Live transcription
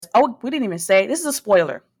Oh, we didn't even say this is a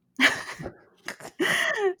spoiler.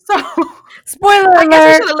 So Spoiler I guess we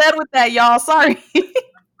alert. should have led with that, y'all. Sorry.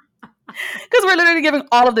 Because we're literally giving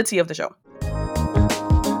all of the tea of the show.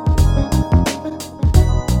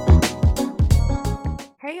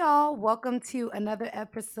 Hey y'all, welcome to another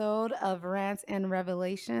episode of Rants and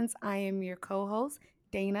Revelations. I am your co-host,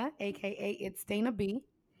 Dana, aka It's Dana B.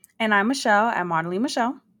 And I'm Michelle at Modeling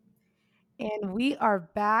Michelle. And we are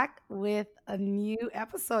back with a new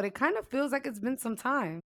episode. It kind of feels like it's been some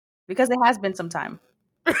time. Because it has been some time.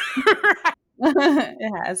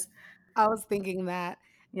 It has. I was thinking that.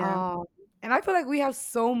 Yeah. Um, and I feel like we have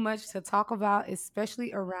so much to talk about,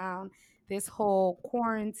 especially around this whole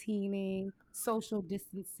quarantining, social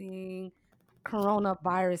distancing,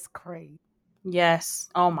 coronavirus craze. Yes.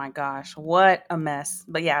 Oh my gosh. What a mess.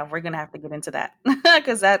 But yeah, we're going to have to get into that.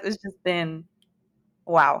 Because that has just been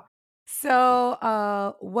wow.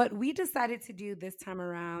 So, what we decided to do this time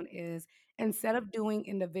around is instead of doing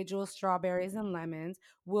individual strawberries and lemons,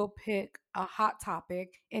 we'll pick a hot topic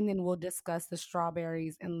and then we'll discuss the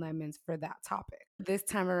strawberries and lemons for that topic. This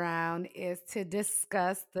time around is to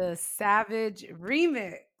discuss the Savage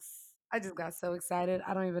remix. I just got so excited.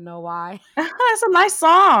 I don't even know why. It's a nice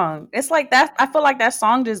song. It's like that. I feel like that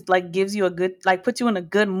song just like gives you a good, like puts you in a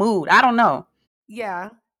good mood. I don't know. Yeah,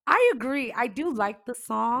 I agree. I do like the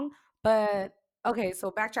song, but okay, so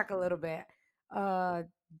backtrack a little bit. Uh,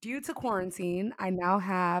 Due to quarantine, I now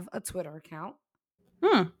have a Twitter account.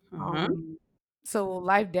 Hmm. Mm-hmm. Um, so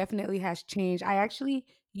life definitely has changed. I actually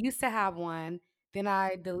used to have one, then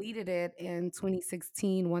I deleted it in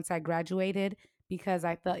 2016 once I graduated because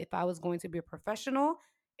I felt if I was going to be a professional,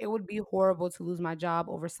 it would be horrible to lose my job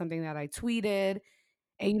over something that I tweeted.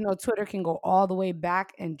 And Twitter can go all the way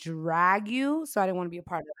back and drag you. So I didn't want to be a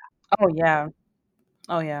part of that. Oh yeah.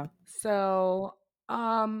 Oh yeah. So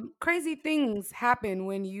crazy things happen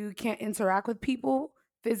when you can't interact with people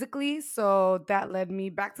physically. So that led me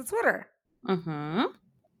back to Twitter. Mm-hmm.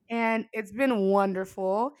 And it's been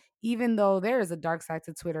wonderful, even though there is a dark side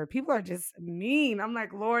to Twitter. People are just mean. I'm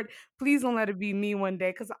like, Lord, please don't let it be me one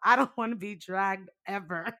day because I don't want to be dragged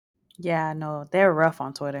ever. Yeah, no, they're rough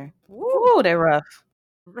on Twitter. Woo! Ooh, they're rough.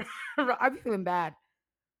 I be feeling bad.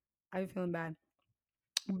 I be feeling bad.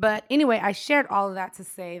 But anyway, I shared all of that to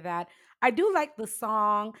say that I do like the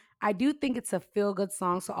song. I do think it's a feel good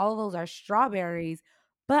song. So all of those are strawberries,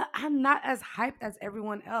 but I'm not as hyped as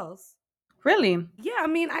everyone else. Really? Yeah, I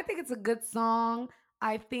mean, I think it's a good song.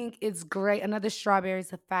 I think it's great. Another strawberry is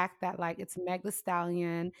the fact that like it's Meg The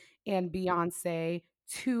Stallion and Beyonce,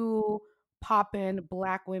 two poppin'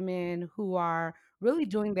 black women who are really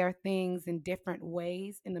doing their things in different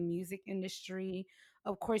ways in the music industry.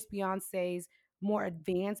 Of course, Beyonce's more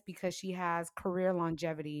advanced because she has career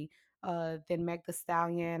longevity than Meg The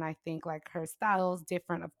Stallion. I think like her style is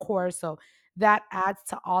different, of course. So that adds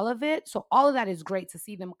to all of it. So all of that is great to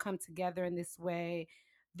see them come together in this way.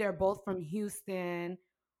 They're both from Houston,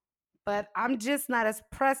 but I'm just not as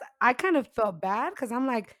pressed. I kind of felt bad because I'm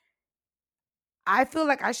like, I feel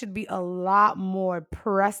like I should be a lot more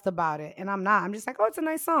pressed about it. And I'm not. I'm just like, oh, it's a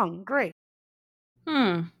nice song. Great.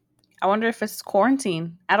 Hmm. I wonder if it's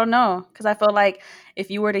quarantine. I don't know. Because I feel like if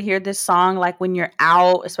you were to hear this song, like when you're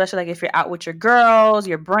out, especially like if you're out with your girls,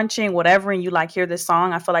 you're brunching, whatever, and you like hear this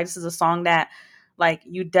song, I feel like this is a song that like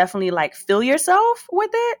you definitely like feel yourself with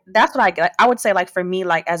it. That's what I would say like for me,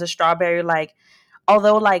 like as a strawberry, like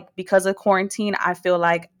although like because of quarantine, I feel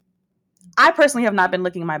like I personally have not been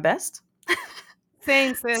looking my best.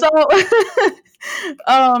 Same, sis. So,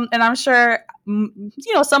 and I'm sure,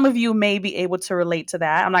 some of you may be able to relate to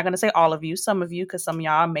that. I'm not going to say all of you, some of you, because some of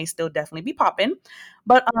y'all may still definitely be popping.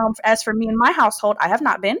 But as for me and my household, I have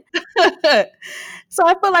not been. So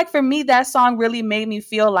I feel like for me, that song really made me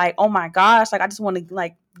feel like, oh my gosh, like I just want to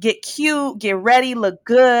like get cute, get ready, look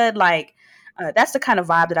good, like. That's the kind of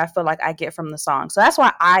vibe that I feel like I get from the song. So that's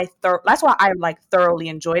why that's why I like thoroughly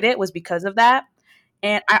enjoyed it, was because of that.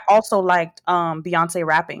 And I also liked Beyonce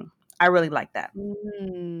rapping. I really liked that.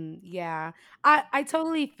 Yeah, I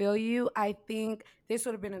totally feel you. I think this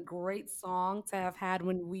would have been a great song to have had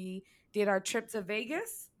when we did our trip to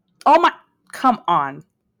Vegas. Oh my, come on.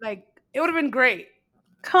 Like, it would have been great.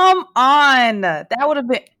 Come on. That would have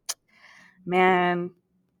been, man,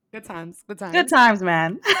 Good times, good good times. times,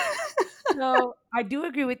 man. So I do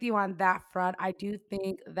agree with you on that front. I do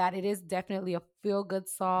think that it is definitely a feel good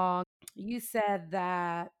song. You said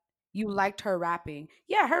that you liked her rapping.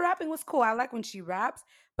 Yeah, her rapping was cool. I like when she raps,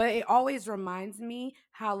 but it always reminds me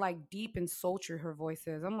how like deep and sultry her voice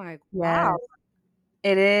is. I'm like, Yes, wow.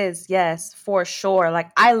 it is. Yes, for sure.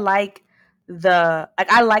 Like I like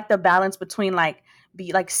the balance between like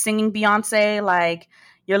be like singing Beyonce, like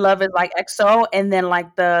Your Love is like EXO, and then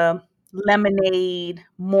like the Lemonade,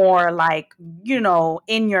 more like,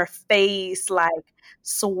 in your face, like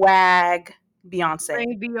swag Beyonce.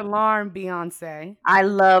 Ring the alarm, Beyonce. I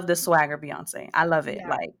love the swagger Beyonce. I love it. Yeah,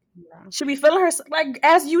 Like, yeah. she be feeling her like,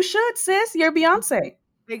 as you should, sis. You're Beyonce.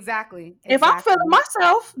 Exactly, If I'm feeling exactly.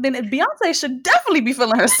 myself, then Beyonce should definitely be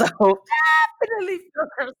feeling herself. Definitely feel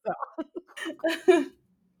herself.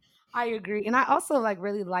 I agree. And I also like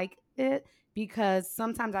really like it because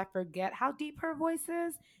sometimes I forget how deep her voice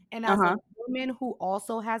is. And Uh as a huh. woman who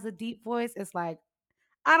also has a deep voice, it's like,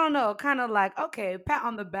 I don't know, kind of like, okay, pat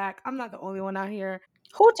on the back. I'm not the only one out here.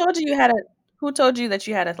 Who told you you had a? Who told you that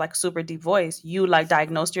you had a like super deep voice? You like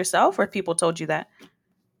diagnosed yourself, or people told you that?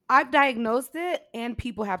 I've diagnosed it and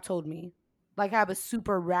people have told me like I have a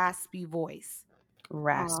super raspy voice.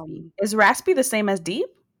 Raspy. Um, Is raspy the same as deep?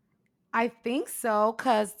 I think so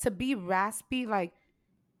because to be raspy, like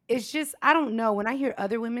it's just I don't know. When I hear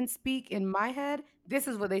other women speak in my head, this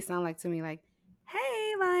is what they sound like to me. Like,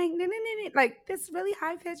 hey, like, like this really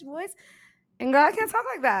high pitched voice, and girl, I can't talk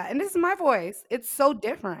like that. And this is my voice. It's so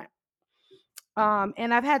different.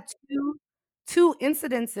 And I've had two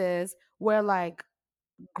incidences where like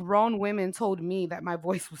grown women told me that my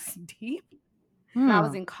voice was deep. When I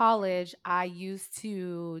was Hmm. in college, I used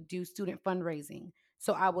to do student fundraising.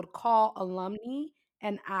 So I would call alumni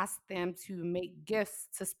and ask them to make gifts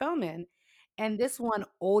to Spelman. And this one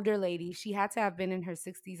older lady, she had to have been in her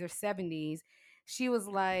 60s or 70s. She was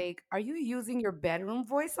like, "Are you using your bedroom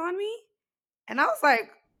voice on me?" And I was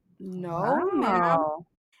like, "No, ma'am." Wow.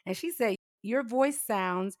 And she said, "Your voice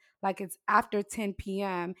sounds like it's after 10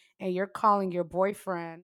 p.m. and you're calling your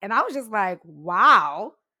boyfriend." And I was just like,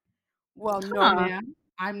 "Wow." Well, no, Huh. ma'am.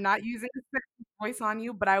 I'm not using a sexy voice on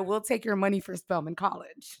you, but I will take your money for Spelman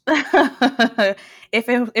College.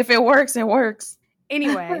 If it works, it works.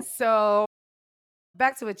 Anyway, so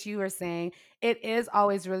back to what you were saying, it is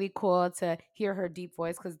always really cool to hear her deep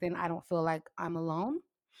voice because then I don't feel like I'm alone.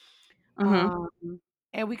 Hmm. Um,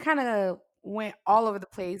 and we kind of went all over the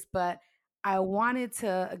place, but I wanted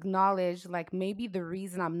to acknowledge like maybe the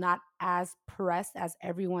reason I'm not as pressed as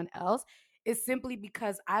everyone else is simply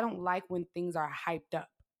because I don't like when things are hyped up.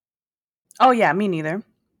 Oh yeah, me neither.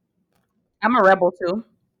 I'm a rebel too.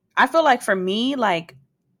 I feel like for me, like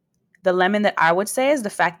the lemon that I would say is the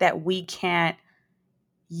fact that we can't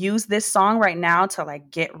use this song right now to like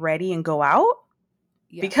get ready and go out,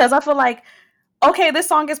 because Yes. I feel like, okay, this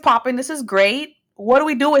song is popping. This is great. What do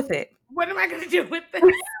we do with it? What am I going to do with this?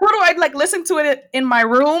 What do I like listen to it in my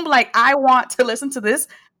room? Like, I want to listen to this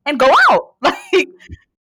and go out. Like,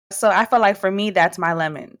 so I feel like for me, that's my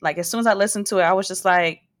lemon. Like, as soon as I listened to it, I was just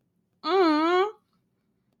like, mm,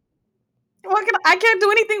 I can't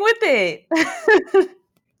do anything with it.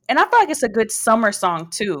 And I feel like it's a good summer song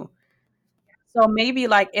too. So maybe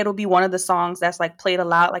like it'll be one of the songs that's like played a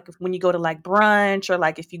lot. Like when you go to like brunch, or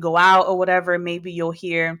like if you go out or whatever, maybe you'll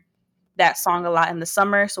hear that song a lot in the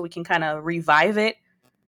summer, so we can kind of revive it.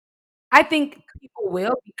 I think people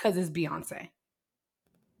will because it's Beyonce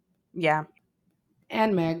Yeah.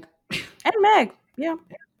 and Meg. And Meg. Yeah.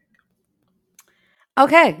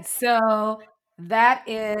 Okay, so that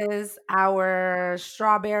is our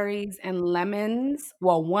strawberries and lemons.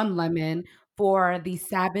 Well, one lemon for the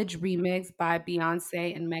Savage remix by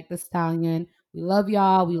Beyonce and Meg The Stallion. We love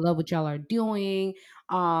y'all. We love what y'all are doing.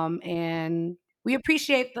 And we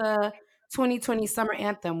appreciate the 2020 summer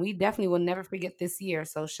anthem. We definitely will never forget this year.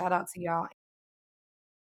 So shout out to y'all.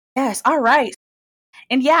 Yes. All right.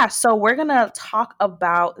 And yeah, so we're going to talk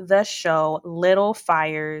about the show Little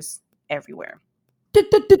Fires Everywhere.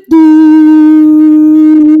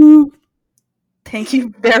 Thank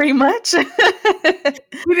you very much.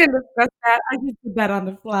 We didn't discuss that. I just did that on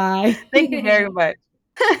the fly. Thank you very much.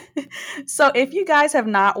 So, if you guys have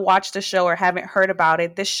not watched the show or haven't heard about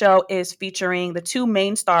it, this show is featuring the two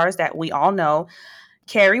main stars that we all know,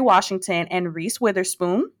 Kerry Washington and Reese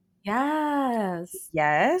Witherspoon. Yes.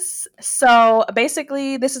 Yes. So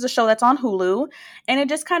basically, this is a show that's on Hulu, and it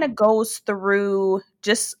just kind of goes through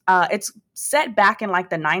it's set back in like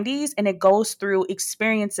the 90s, and it goes through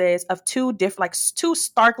experiences of two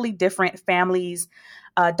starkly different families,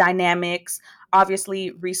 dynamics.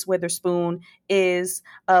 Obviously, Reese Witherspoon is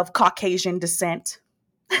of Caucasian descent,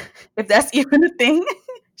 if that's even a thing.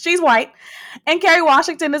 She's white. And Kerry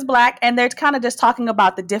Washington is black. And they're kind of just talking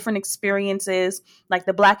about the different experiences, like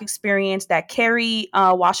the black experience that Kerry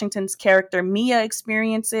Washington's character Mia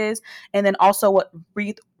experiences. And then also what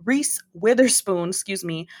Reese Witherspoon, excuse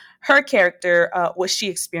me, her character, what she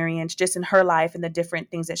experienced just in her life and the different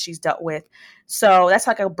things that she's dealt with. So that's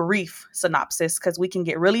like a brief synopsis, because we can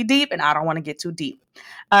get really deep and I don't want to get too deep.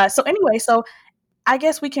 So anyway, so I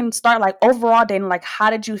guess we can start like overall, Dana. Like,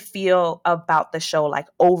 how did you feel about the show, like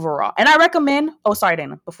overall? And I recommend. Oh, sorry,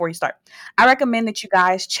 Dana. Before you start, I recommend that you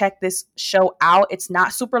guys check this show out. It's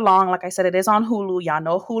not super long. Like I said, it is on Hulu. Y'all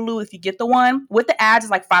know Hulu. If you get the one with the ads,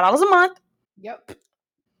 it's like $5 a month. Yep.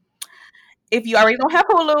 If you already don't have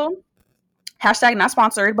Hulu, hashtag not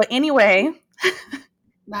sponsored. But anyway,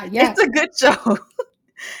 Not it's yet. a good show.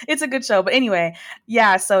 It's a good show. But anyway,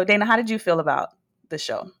 yeah. So Dana, how did you feel about the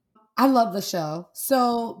show? I love the show.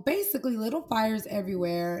 So basically, Little Fires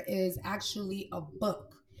Everywhere is actually a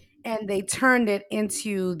book, and they turned it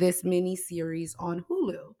into this mini series on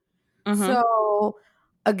Hulu. Mm-hmm. So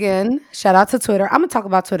again, shout out to Twitter. I'm gonna talk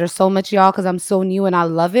about Twitter so much, y'all, because I'm so new and I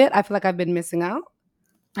love it. I feel like I've been missing out.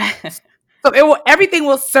 So everything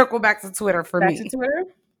will circle back to Twitter for Back to me. Twitter.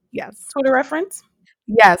 Yes. Twitter reference.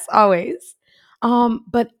 Yes, always.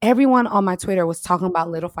 But everyone on my Twitter was talking about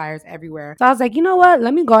Little Fires Everywhere. So I was like, you know what?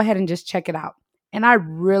 Let me go ahead and just check it out. And I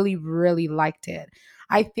really, really liked it.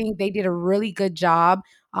 I think they did a really good job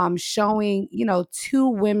showing, two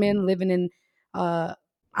women living in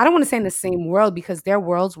I don't want to say in the same world because their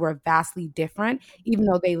worlds were vastly different, even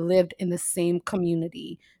though they lived in the same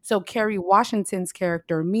community. So Kerry Washington's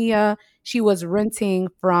character, Mia, she was renting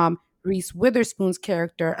from Reese Witherspoon's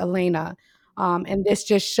character, Elena. And this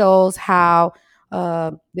just shows how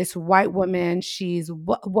this white woman, she's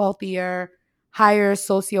wealthier, higher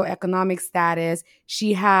socioeconomic status.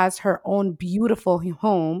 She has her own beautiful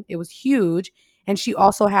home. It was huge. And she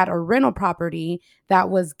also had a rental property that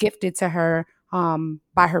was gifted to her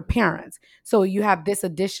by her parents. So you have this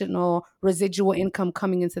additional residual income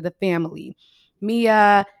coming into the family.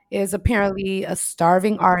 Mia is apparently a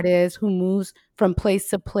starving artist who moves from place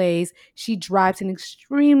to place. She drives an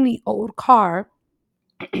extremely old car.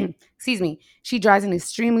 Excuse me. She drives an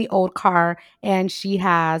extremely old car and she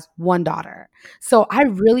has one daughter. So I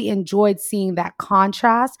really enjoyed seeing that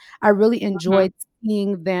contrast. I really Mhm. enjoyed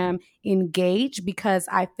seeing them engage because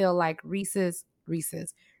I feel like Reese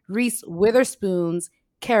Witherspoon's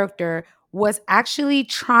character was actually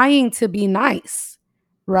trying to be nice,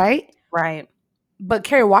 right? Right. But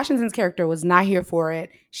Kerry Washington's character was not here for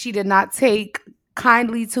it. She did not take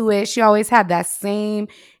kindly to it. She always had that same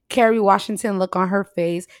Kerry Washington look on her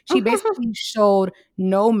face. She basically showed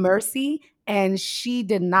no mercy and she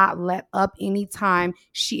did not let up any time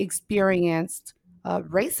she experienced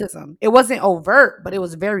racism. It wasn't overt, but it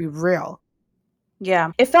was very real.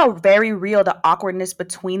 Yeah. It felt very real, the awkwardness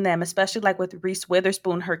between them, especially like with Reese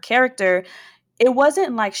Witherspoon, her character. It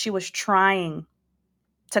wasn't like she was trying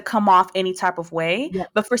to come off any type of way, Yeah.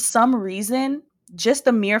 but for some reason, just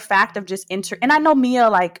the mere fact of just and I know Mia,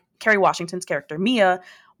 like Kerry Washington's character, Mia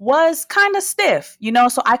was kind of stiff,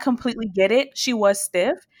 so I completely get it. She was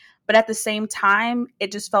stiff, but at the same time,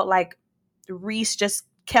 it just felt like Reese just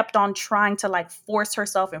kept on trying to like force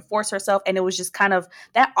herself, and it was just kind of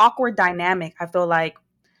that awkward dynamic. I feel like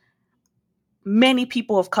many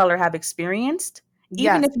people of color have experienced.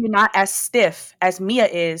 Even Yes. if you're not as stiff as Mia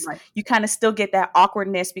is, Right. you kind of still get that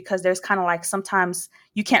awkwardness because there's kind of like sometimes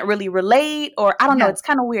you can't really relate, or I don't know, Yes. it's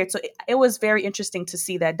kind of weird. So it was very interesting to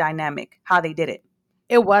see that dynamic, how they did it.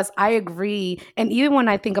 It was. I agree. And even when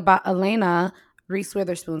I think about Elena, Reese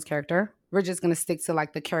Witherspoon's character, we're just going to stick to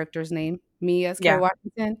like the character's name. Me as Kerry Yeah.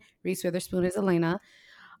 Washington, Reese Witherspoon is Elena.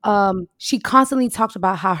 She constantly talked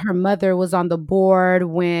about how her mother was on the board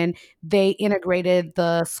when they integrated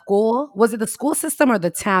the school. Was it the school system or the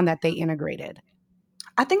town that they integrated?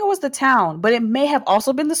 I think it was the town, but it may have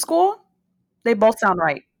also been the school. They both sound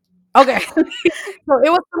right. Okay. So it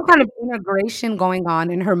was some kind of integration going on,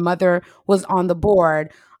 and her mother was on the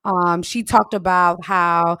board. She talked about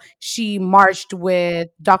how she marched with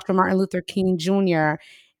Dr. Martin Luther King Jr.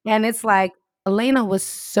 And it's like Elena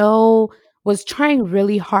was trying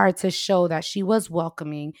really hard to show that she was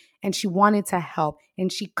welcoming and she wanted to help.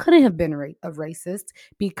 And she couldn't have been a racist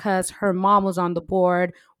because her mom was on the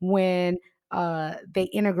board when they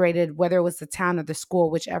integrated, whether it was the town or the school,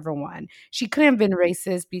 whichever one. She couldn't have been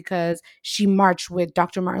racist because she marched with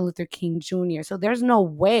Dr. Martin Luther King Jr. So there's no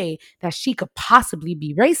way that she could possibly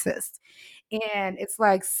be racist. And it's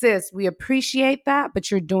like, sis, we appreciate that,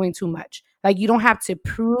 but you're doing too much. Like, you don't have to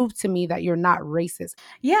prove to me that you're not racist.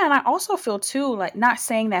 Yeah, and I also feel too, like, not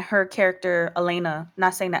saying that her character, Elena,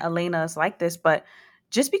 not saying that Elena is like this, but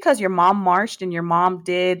just because your mom marched and your mom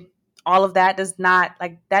did all of that does not,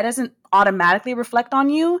 like, that doesn't automatically reflect on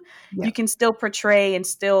you. Yeah. You can still portray and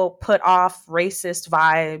still put off racist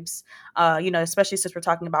vibes, especially since we're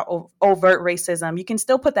talking about overt racism. You can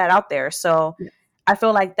still put that out there. So Yeah. I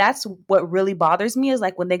feel like that's what really bothers me is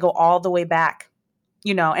like when they go all the way back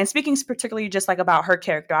And speaking particularly just like about her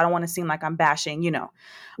character, I don't want to seem like I'm bashing,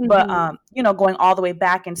 but Mhm. going all the way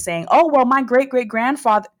back and saying, oh well, my great great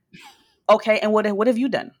grandfather. Okay, and what have you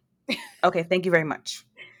done? Okay, thank you very much.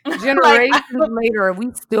 Like, Generations later,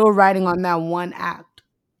 we still writing on that one act.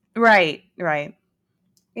 right.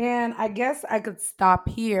 And I guess I could stop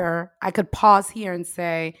here. I could pause here and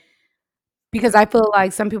say, because I feel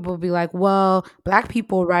like some people will be like, well, Black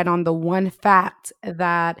people write on the one fact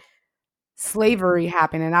that slavery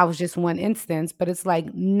happened and that was just one instance. But it's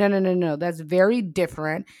like, no, no, no, no. That's very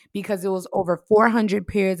different because it was over 400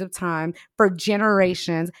 periods of time for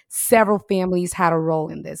generations. Several families had a role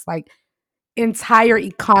in this. Like, entire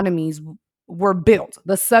economies were built.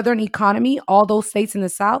 The Southern economy, all those states in the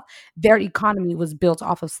South, their economy was built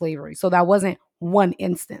off of slavery. So that wasn't one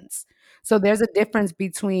instance. So there's a difference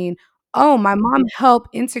between, oh, my mom helped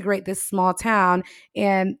integrate this small town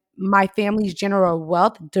and my family's general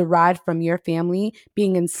wealth derived from your family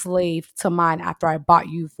being enslaved to mine after I bought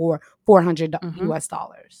you for 400 Mm-hmm. US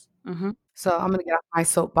dollars. Mm-hmm. So I'm going to get off my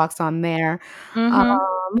soapbox on there. Um,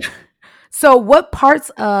 Mm-hmm. so, what parts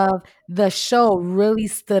of the show really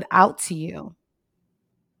stood out to you?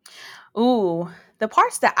 Ooh, the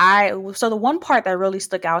one part that really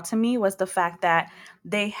stuck out to me was the fact that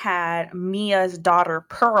they had Mia's daughter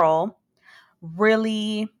Pearl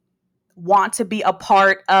really want to be a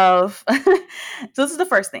part of. So this is the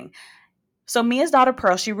first thing. So Mia's daughter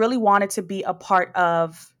Pearl, she really wanted to be a part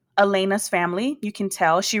of Elena's family. You can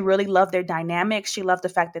tell she really loved their dynamics. She loved the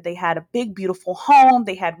fact that they had a big, beautiful home.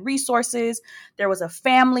 They had resources. There was a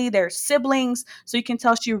family, their siblings. So you can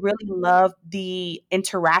tell she really loved the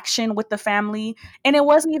interaction with the family. And it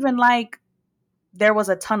wasn't even like there was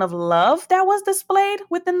a ton of love that was displayed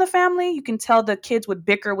within the family. You can tell the kids would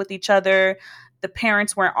bicker with each other. The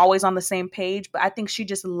parents weren't always on the same page, but I think she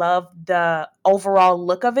just loved the overall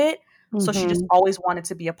look of it. So she just Mhm. always wanted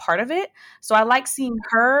to be a part of it. So I like seeing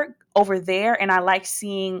her over there, and I like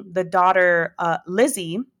seeing the daughter,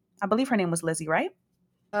 Lizzie. I believe her name was Lizzie, right?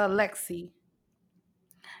 Lexi.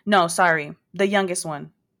 No, sorry, the youngest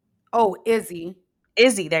one, Oh, Izzy.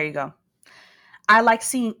 Izzy. There you go. I like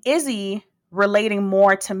seeing Izzy relating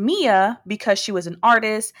more to Mia because she was an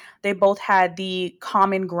artist. They both had the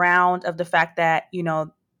common ground of the fact that,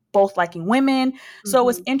 both liking women. So it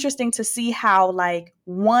was Mhm. interesting to see how, like,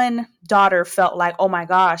 one daughter felt like, oh my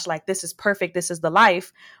gosh, like, this is perfect. This is the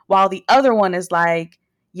life. While the other one is like,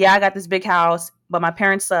 yeah, I got this big house, but my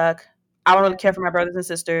parents suck. I don't Yeah, really care for my brothers and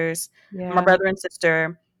sisters, my yeah, brother and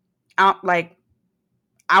sister. Like,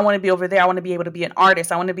 I want to be over there. I want to be able to be an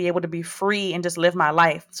artist. I want to be able to be free and just live my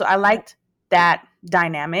life. So I yeah. liked that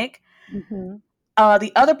dynamic. Mhm.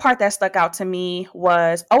 The other part that stuck out to me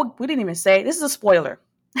was, oh, we didn't even say, this is a spoiler.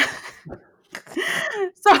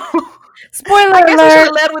 So Spoiler I guess we should alert.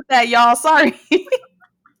 have led with that, y'all. Sorry.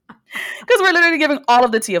 Because we're literally giving all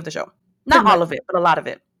of the tea of the show. Pretty Not much. all of it, but a lot of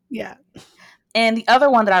it. Yeah. And the other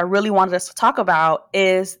one that I really wanted us to talk about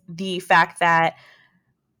is the fact that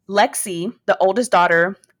Lexi, the oldest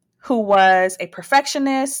daughter, who was a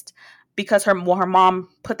perfectionist because her mom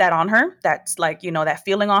put that on her. That's like, that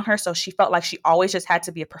feeling on her. So she felt like she always just had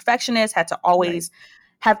to be a perfectionist, had to Right. always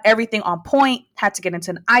have everything on point, had to get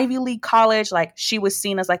into an Ivy League college. Like, she was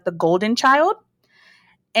seen as like the golden child.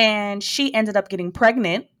 And she ended up getting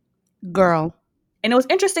pregnant. Girl. And it was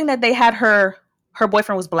interesting that they had her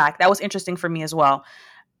boyfriend was black. That was interesting for me as well.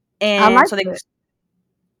 I And liked so they it.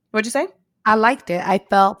 what'd you say? I liked it. I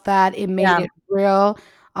felt that it made Yeah. it real.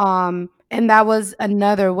 And that was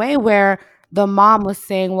another way where the mom was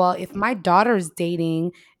saying, well, if my daughter's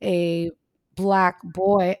dating a black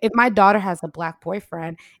boy, if my daughter has a black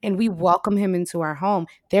boyfriend and we welcome him into our home,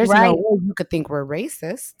 there's no Right. way you could think we're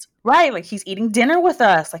racist. Right, like, he's eating dinner with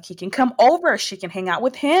us, like, he can come over, she can hang out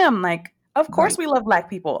with him, like, of course Right. we love black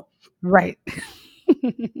people. Right.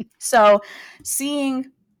 So,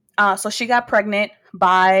 seeing so she got pregnant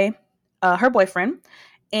by, her boyfriend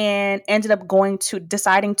and ended up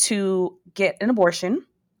deciding to get an abortion.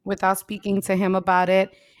 Without speaking to him about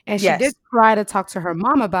it. And she did Yes, try to talk to her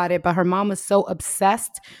mom about it, but her mom was so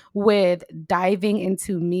obsessed with diving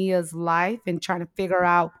into Mia's life and trying to figure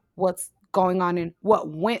out what's going on and what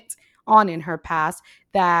went on in her past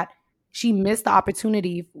that she missed the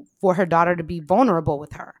opportunity for her daughter to be vulnerable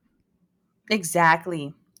with her.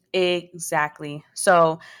 exactly, exactly.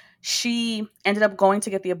 So, she ended up going to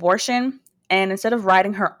get the abortion, and instead of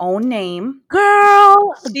writing her own name,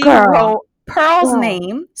 Girl, she girl, wrote Pearl's girl.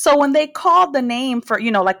 name. So when they called the name for,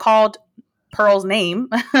 like, called Pearl's name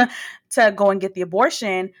to go and get the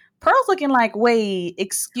abortion, Pearl's looking like, wait,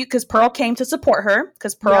 excuse, because Pearl came to support her.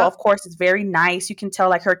 Because Pearl, Yep. of course, is very nice. You can tell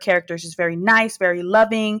like her character is just very nice, very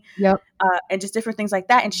loving, Yep. and just different things like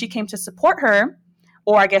that. And she came to support her,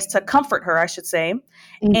 or I guess to comfort her, I should say.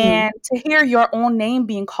 Hmm. And to hear your own name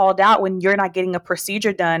being called out when you're not getting a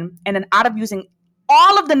procedure done, and then out of using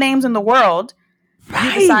all of the names in the world,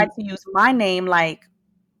 you decide Right. to use my name, like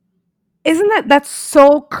Isn't that's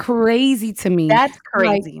so crazy to me? that's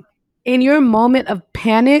Like, crazy. in your moment of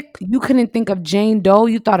panic, you couldn't think of Jane Doe,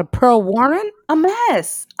 you thought of Pearl Warren? A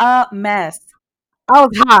mess. A mess. I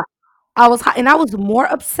was hot. I was hot, and I was more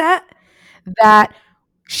upset that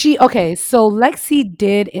okay, so Lexi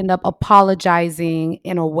did end up apologizing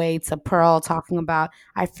in a way to Pearl, talking about,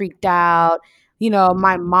 "I freaked out.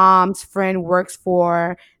 My mom's friend works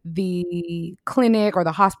for the clinic or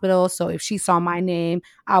the hospital, so if she saw my name,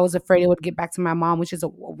 I was afraid it would get back to my mom," which is a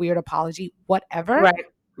weird apology, whatever. Right.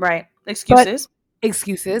 Right. But Excuses.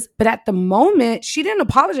 excuses. But at the moment, she didn't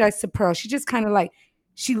apologize to Pearl. She just kind of like,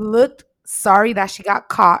 she looked sorry that she got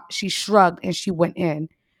caught. She shrugged and she went in.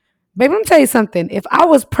 Baby, let me tell you something. If I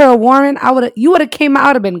was Pearl Warren, you would have came out, I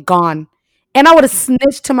would have been gone. And I would have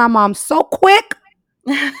snitched to my mom so quick.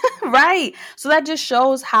 Right. So that just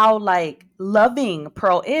shows how like loving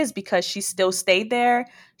Pearl is because she still stayed there.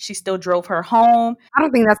 She still drove her home. I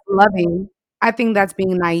don't think that's loving. I think that's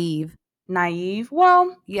being naive. Naive.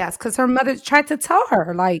 Well, Yes, because her mother tried to tell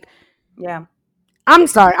her, like, yeah. I'm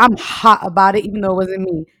sorry, I'm hot about it, even though it wasn't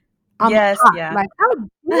me. I'm Yes, hot. yeah. Like, how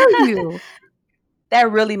dare you?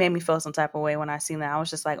 That really made me feel some type of way when I seen that. I was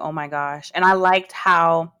just like, "Oh my gosh." And I liked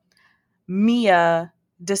how Mia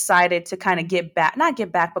decided to kind of get back, not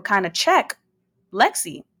get back, but kind of check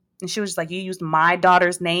Lexi. And she was like, "You used my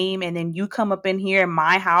daughter's name and then you come up in here in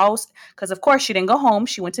my house." Because, of course, she didn't go home.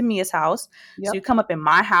 She went to Mia's house. So Yep. you come up in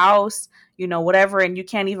my house, whatever, and you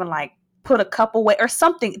can't even like put a cup away or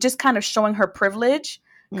something, just kind of showing her privilege.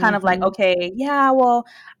 Kind of like, Hmm. okay, yeah, well,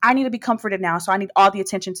 I need to be comforted now. So I need all the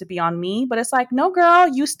attention to be on me. But it's like, no, girl,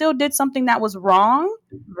 you still did something that was wrong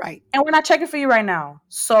Right. and we're not checking for you right now.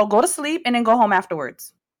 So go to sleep and then go home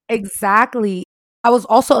afterwards. Exactly. I was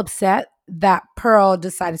also upset that Pearl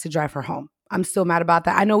decided to drive her home. I'm still mad about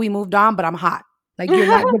that. I know we moved on, but I'm hot. Like, you're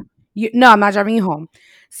not no, I'm not driving you home.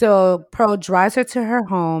 So Pearl drives her to her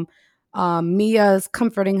home. Mia's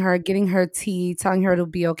comforting her, getting her tea, telling her it'll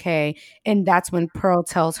be okay. And that's when Pearl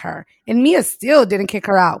tells her. And Mia still didn't kick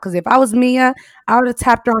her out. Because if I was Mia, I would have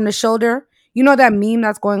tapped her on the shoulder. You know that meme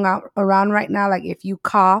that's going out around right now? Like, if you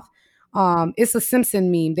cough, it's a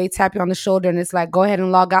Simpson meme. They tap you on the shoulder and it's like, go ahead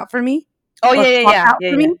and log out for me Oh or yeah, yeah, clock yeah, out yeah,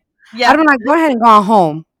 for yeah. me. I'd Yep. be like, go ahead and go on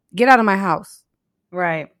home. Get out of my house.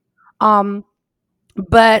 Right. Um,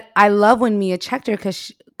 but I love when Mia checked her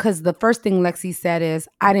because the first thing Lexi said is,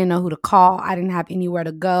 I didn't know who to call. I didn't have anywhere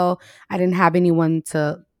to go. I didn't have anyone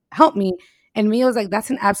to help me. And Mia was like, that's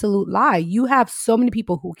an absolute lie. You have so many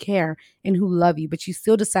people who care and who love you, but you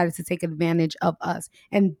still decided to take advantage of us.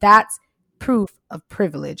 And that's proof of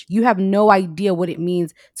privilege. You have no idea what it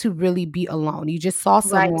means to really be alone. You just saw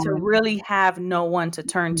Right. To someone. really have no one to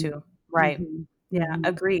turn Mhm, to. Right. mhm, Yeah. mhm.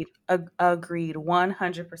 Agreed. Agreed.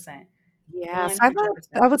 100%. Yeah, so I thought 100%.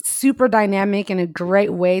 that was super dynamic and a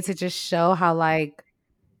great way to just show how, like,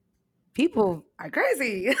 people are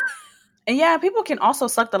crazy. And yeah, people can also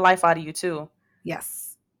suck the life out of you too.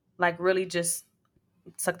 Yes. Like really just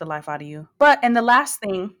suck the life out of you. But and the last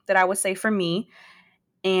thing that I would say for me,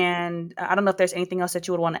 and I don't know if there's anything else that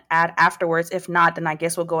you would want to add afterwards. If not, then I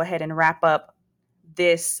guess we'll go ahead and wrap up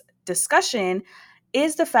this discussion.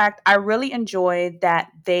 Is the fact I really enjoyed that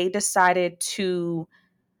they decided to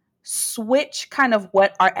switch kind of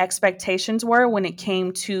what our expectations were when it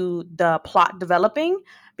came to the plot developing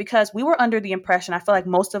because we were under the impression, I feel like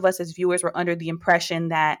most of us as viewers were under the impression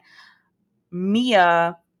that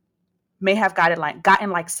Mia may have gotten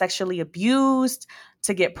like sexually abused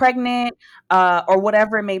to get pregnant, or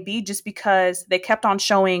whatever it may be, just because they kept on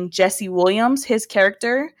showing Jesse Williams, his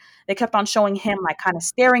character. They kept on showing him like kind of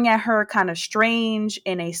staring at her, kind of strange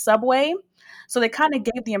in a subway. So they kind of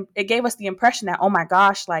gave us the impression that, oh my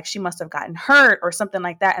gosh, like she must have gotten hurt or something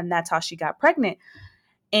like that, and that's how she got pregnant.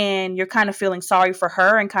 And you're kind of feeling sorry for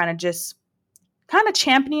her and kind of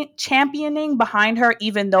championing behind her,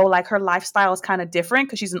 even though like her lifestyle is kind of different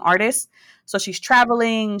because she's an artist. So she's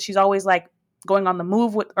traveling. She's always like going on the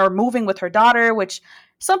move with or moving with her daughter, which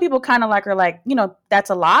some people kind of like are like, that's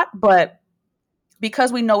a lot. But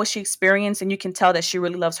because we know what she experienced and you can tell that she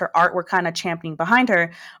really loves her art, we're kind of championing behind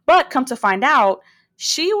her. But come to find out,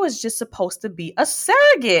 she was just supposed to be a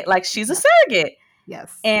surrogate. Like she's a Yes. surrogate.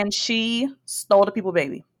 Yes. And she stole the people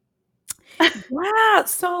baby. Yeah.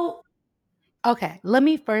 So, okay, let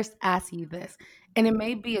me first ask you this. And it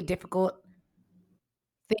may be a difficult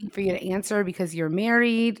thing for you to answer because you're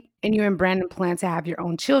married and you and Brandon plan to have your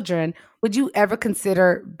own children. Would you ever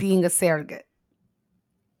consider being a surrogate?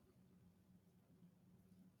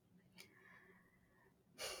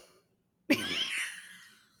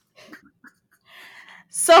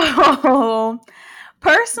 So,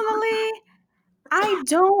 personally, I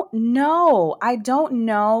don't know. I don't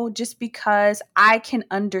know just because I can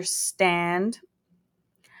understand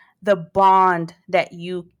the bond that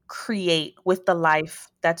you create with the life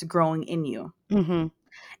that's growing in you. Mm-hmm.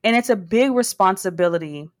 And it's a big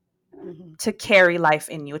responsibility Mm-hmm. to carry life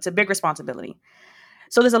in you. It's a big responsibility.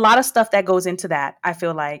 So there's a lot of stuff that goes into that, I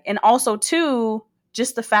feel like. And also, too,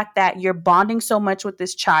 just the fact that you're bonding so much with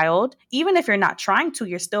this child, even if you're not trying to,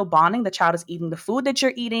 you're still bonding. The child is eating the food that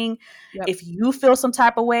you're eating. Yep. If you feel some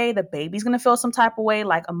type of way, the baby's going to feel some type of way,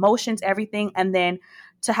 like emotions, everything. And then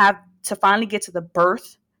to finally get to the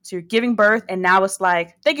birth. So you're giving birth, and now it's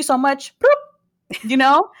like, thank you so much. You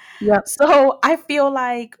know? Yep. So I feel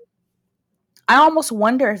like I almost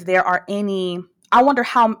wonder if there are any. I wonder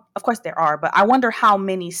how, of course there are, but I wonder how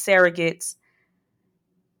many surrogates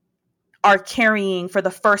are carrying for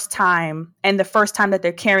the first time, and the first time that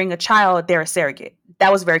they're carrying a child, they're a surrogate.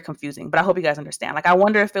 That was very confusing, but I hope you guys understand. Like, I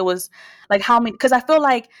wonder if it was like how many, because I feel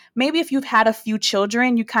like maybe if you've had a few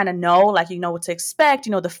children, you kind of know, like, you know what to expect,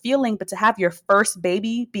 you know, the feeling, but to have your first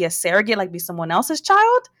baby be a surrogate, like be someone else's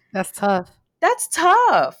child, That's tough. that's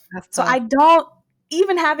tough. That's So tough. I don't,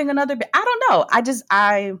 even having another, I don't know.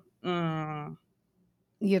 Mm,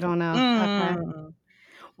 You don't know. Okay. mm,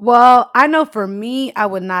 Well, I know for me, I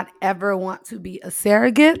would not ever want to be a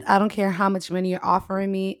surrogate. I don't care how much money you're offering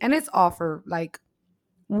me. And it's offer like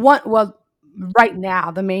one, well, right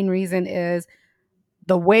now, the main reason is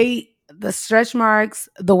the way the stretch marks,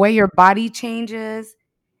 the way your body changes.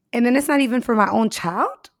 And then it's not even for my own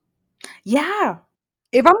child. yeah.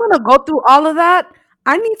 If I'm going to go through all of that,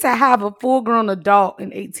 I need to have a full grown adult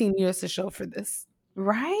in 18 years to show for this.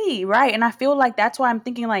 Right, right. And I feel like that's why I'm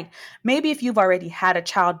thinking like maybe if you've already had a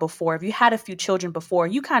child before, if you had a few children before,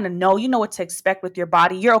 you kind of know, you know what to expect with your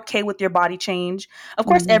body. You're okay with your body change. Of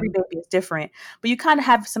course, every Mhm. baby is different, but you kind of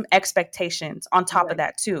have some expectations on top of Right.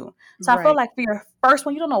 that too. So I feel Right. like for your first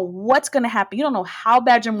one, you don't know what's going to happen. You don't know how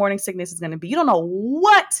bad your morning sickness is going to be. You don't know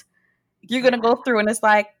what you're going Yeah. to go through. And it's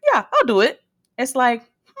like, yeah, I'll do it. It's like,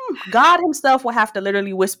 God himself will have to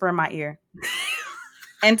literally whisper in my ear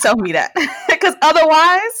and tell me that. Because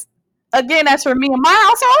otherwise, again, that's for me and my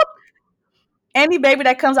household. Any baby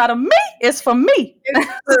that comes out of me is for me. It's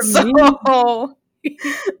for me. So,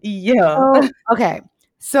 yeah. So, okay.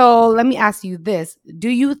 So let me ask you this. Do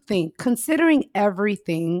you think, considering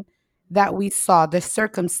everything that we saw, the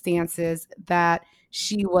circumstances that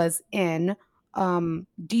she was in,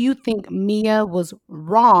 do you think Mia was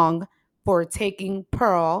wrong for taking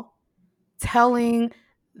Pearl, telling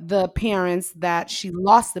the parents that she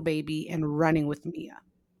lost the baby and running with Mia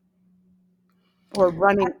or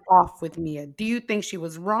running off with Mia? Do you think she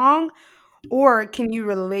was wrong or can you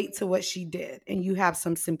relate to what she did and you have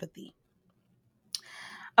some sympathy?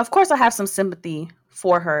 Of course, I have some sympathy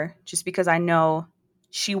for her just because I know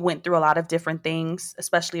she went through a lot of different things,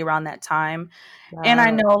 especially around that time. And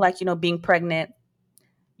I Yes. know, like, you know, being pregnant,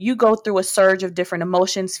 you go through a surge of different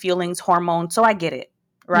emotions, feelings, hormones. So I get it,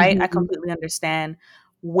 right? I Mhm. completely understand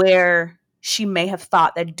where she may have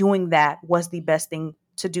thought that doing that was the best thing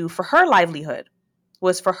to do for her livelihood,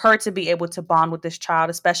 was for her to be able to bond with this child,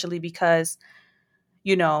 especially because,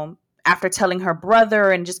 you know, after telling her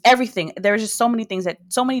brother and just everything, there's just so many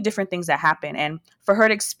different things that happen. And for her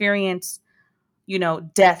to experience, you know,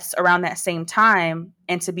 deaths around that same time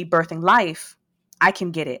and to be birthing life, I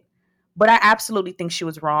can get it. But I absolutely think she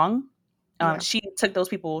was wrong. Yeah. She took those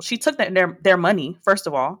people, she took their money, first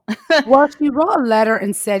of all. Well, she wrote a letter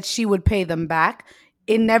and said she would pay them back.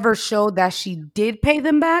 It never showed that she did pay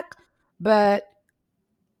them back, but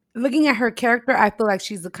looking at her character, I feel like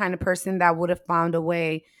she's the kind of person that would have found a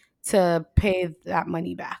way to pay that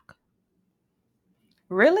money back.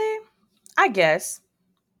 Really? I guess.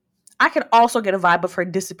 I could also get a vibe of her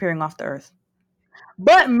disappearing off the earth.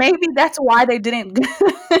 But maybe that's why they didn't.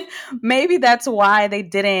 Maybe that's why they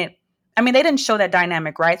didn't. I mean, they didn't show that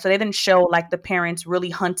dynamic, right? So they didn't show like the parents really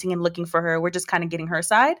hunting and looking for her. We're just kind of getting her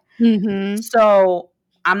side. Mhm. So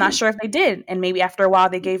I'm not sure if they did. And maybe after a while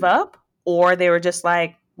they gave up, or they were just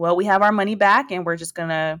like, well, we have our money back and we're just going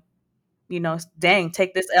to, you know, dang,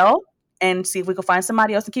 take this L and see if we can find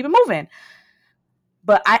somebody else and keep it moving.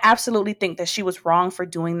 But I absolutely think that she was wrong for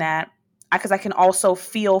doing that, because I can also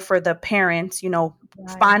feel for the parents, you know,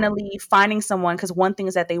 Right. finally finding someone. Because one thing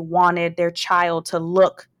is that they wanted their child to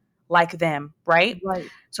look like them, right? Right.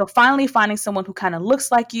 So finally finding someone who kind of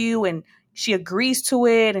looks like you and she agrees to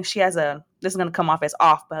it and she has a, this is going to come off as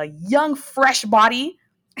off, but a young, fresh body,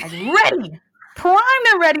 like ready, primed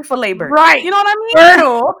and ready for labor. Right. You know what I mean?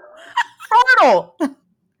 Fertile. Fertile,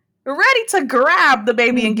 ready to grab the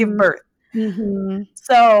baby and give Mhm. birth. Mhm.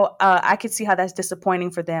 So I could see how that's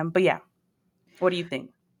disappointing for them. But yeah, what do you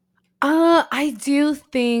think? I do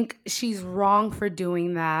think she's wrong for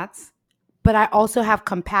doing that. But I also have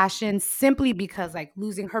compassion simply because, like,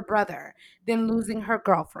 losing her brother, then losing her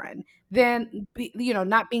girlfriend, then,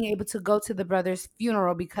 not being able to go to the brother's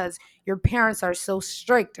funeral because your parents are so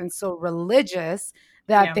strict and so religious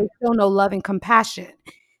that Yeah. they show no love and compassion.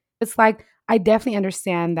 It's like, I definitely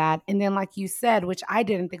understand that. And then, like you said, which I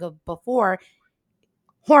didn't think of before,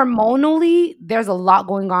 hormonally, there's a lot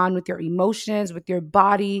going on with your emotions, with your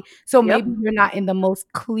body. So Yep. maybe you're not in the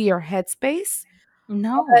most clear headspace.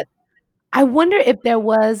 No. I wonder if there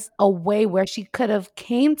was a way where she could have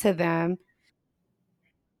came to them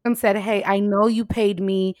and said, "Hey, I know you paid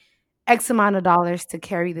me X amount of dollars to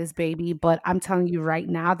carry this baby, but I'm telling you right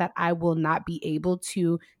now that I will not be able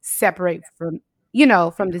to separate from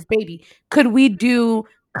this baby. Could we do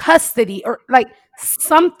custody or like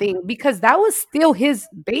something because that was still his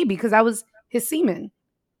baby because that was his semen."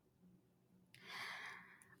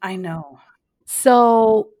 I know.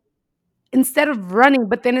 So instead of running,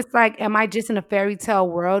 but then it's like, am I just in a fairy tale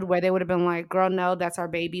world where they would have been like, "Girl, no, that's our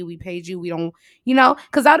baby. We paid you. We don't,"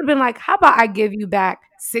 because I would have been like, "How about I give you back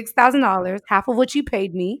 $6,000, half of what you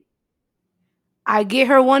paid me? I get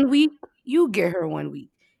her 1 week, you get her 1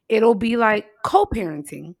 week. It'll be like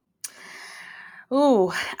co-parenting."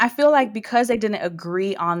 Ooh, I feel like because they didn't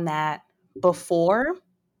agree on that before,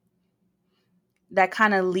 that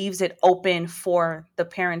kind of leaves it open for the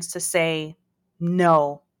parents to say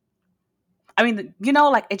no. I mean,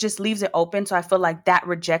 like it just leaves it open. So I feel like that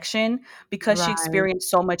rejection, because she Right, experienced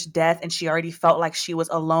so much death and she already felt like she was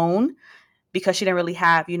alone because she didn't really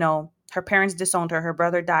have, her parents disowned her, her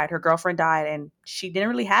brother died, her girlfriend died, and she didn't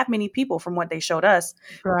really have many people from what they showed us.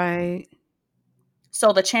 right,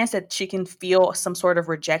 So the chance that she can feel some sort of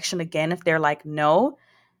rejection again if they're like no,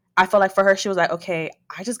 I feel like for her she was like, okay,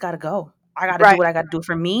 I just gotta go. I gotta do right, what I gotta do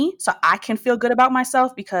for me so I can feel good about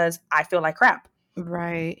myself because I feel like crap.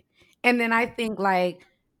 right. And then I think like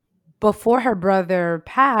before her brother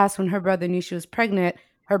passed, when her brother knew she was pregnant,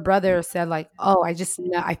 her brother said like, "Oh, I just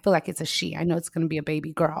know I feel like it's a she. I know it's gonna be a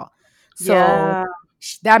baby girl." So Yeah,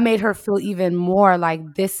 that made her feel even more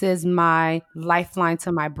like this is my lifeline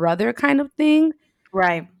to my brother kind of thing.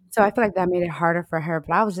 right. So I feel like that made it harder for her.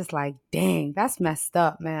 But I was just like, dang, that's messed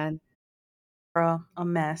up, man. Girl, a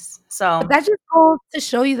mess. But So, that just goes to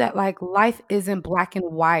show you that like life isn't black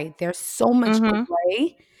and white. There's so much mhm.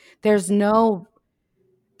 gray. There's no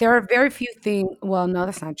There are very few things. Well, no,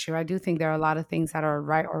 that's not true. I do think there are a lot of things that are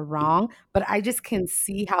right or wrong, but I just can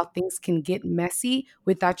see how things can get messy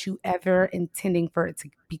without you ever intending for it to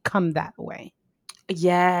become that way.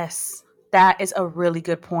 Yes. That is a really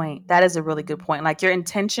good point. That is a really good point. Like your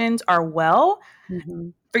intentions are well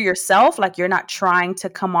Mhm. for yourself, like you're not trying to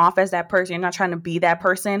come off as that person, you're not trying to be that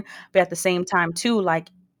person, but at the same time too, like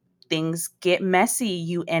things get messy.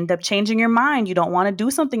 You end up changing your mind. You don't want to do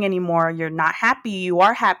something anymore. You're not happy. You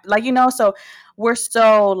are happy. Like, so we're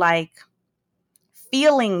so like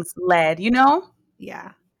feelings led,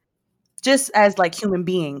 Yeah. just as like human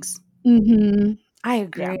beings. Mhm. I Yeah.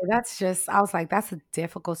 agree. I was like, that's a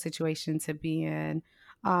difficult situation to be in.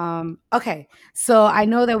 Okay. So I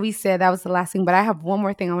know that we said that was the last thing, but I have one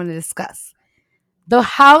more thing I want to discuss. The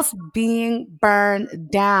house being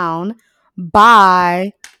burned down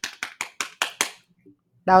by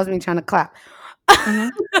that was me trying to clap. Hmm.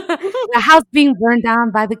 The house being burned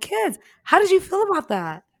down by the kids. How did you feel about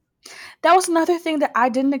that? That was another thing that I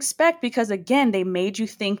didn't expect because, again, they made you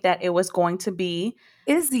think that it was going to be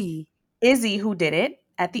Izzy. Izzy who did it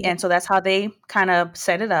at the Yeah. end. So that's how they kind of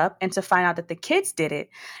set it up, and to find out that the kids did it.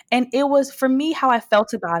 And it was, for me, how I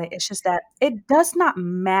felt about it. It's just that it does not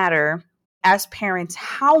matter as parents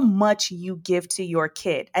how much you give to your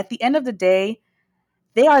kid. At the end of the day,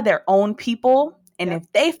 they are their own people. And Yep.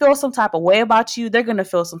 if they feel some type of way about you, they're going to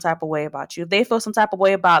feel some type of way about you. If they feel some type of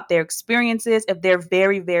way about their experiences, if they're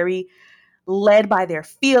very, very led by their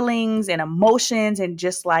feelings and emotions and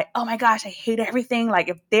just like, oh my gosh, I hate everything. Like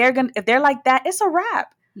if they're like that, it's a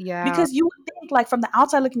wrap. Yeah. Because you would think like from the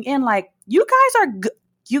outside looking in, like you guys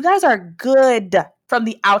are good from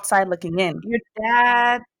the outside looking in. Your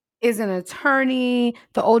dad is an attorney.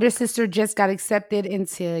 The older sister just got accepted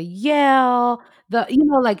into Yale.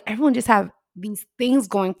 Like everyone just have these things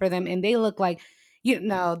going for them and they look like,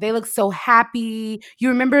 they look so happy. You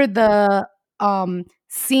remember the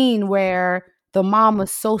scene where the mom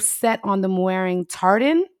was so set on them wearing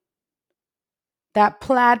tartan, that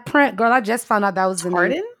plaid print. Girl, I just found out that was the name.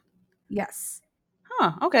 Tartan? Yes.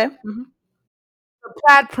 Huh, okay. Mhm. The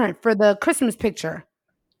plaid print for the Christmas picture.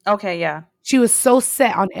 Okay, yeah. She was so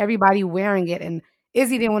set on everybody wearing it, and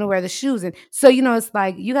Izzy didn't want to wear the shoes. And so, it's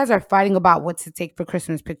like you guys are fighting about what to take for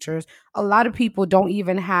Christmas pictures. A lot of people don't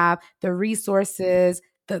even have the resources,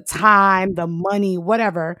 the time, the money,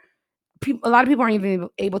 whatever. A lot of people aren't even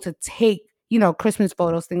able to take, Christmas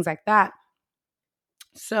photos, things like that.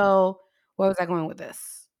 So, where was I going with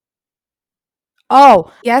this?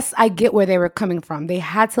 Oh, yes, I get where they were coming from. They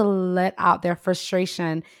had to let out their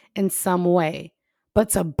frustration in some way. But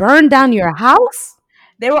to burn down your house?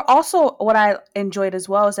 They were also, what I enjoyed as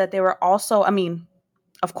well is that they were also, I mean,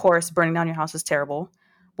 of course, burning down your house is terrible.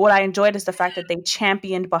 But what I enjoyed is the fact that they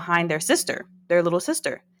championed behind their sister, their little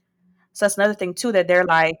sister. So that's another thing too, that they're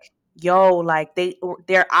like, yo, like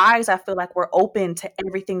their eyes, I feel like, were open to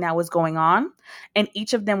everything that was going on, and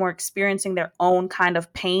each of them were experiencing their own kind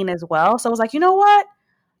of pain as well. So I was like, you know what?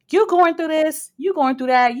 You going through this, you going through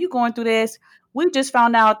that, you going through this. We just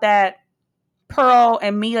found out that Pearl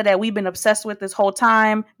and Mia that we've been obsessed with this whole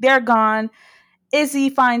time, they're gone. Izzy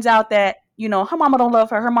finds out that, her mama don't love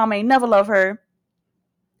her. Her mama ain't never love her.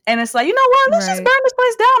 And it's like, you know what? Let's just Right. burn this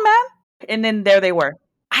place down, man. And then there they were.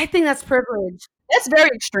 I think that's privilege. That's very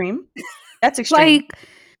extreme. That's extreme. Like,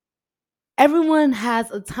 everyone has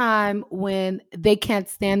a time when they can't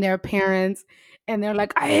stand their parents and they're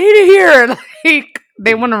like, I hate it here. Like,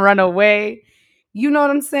 they want to run away. You know what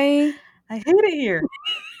I'm saying? I hate it here.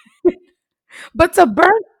 But to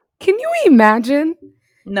burn, can you imagine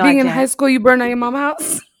No, I being in high can't. school, you burn down your mom's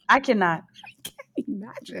house? I cannot.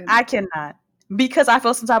 Imagine. I cannot. Because I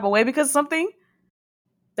feel some type of way because of something.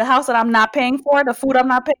 The house that I'm not paying for, the food I'm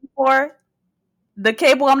not paying for, the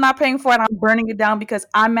cable I'm not paying for, and I'm burning it down because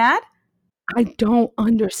I'm mad. I don't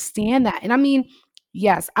understand that. And I mean,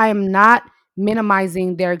 yes, I am not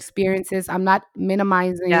minimizing their experiences. I'm not Yeah.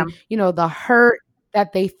 minimizing, the hurt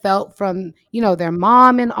that they felt from, their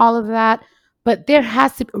mom and all of that. But there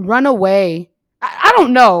has to run away. I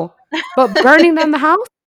don't know. But burning down the house,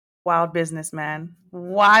 Wild business, man.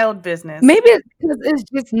 Wild business. maybe it's because it's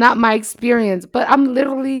just not my experience. But I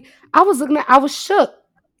was shook.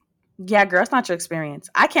 Yeah, girl, it's not your experience.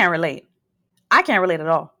 I can't relate. I can't relate at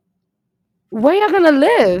all. Where y'all gonna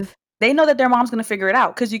live? They know that their mom's going to figure it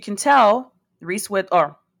out because you can tell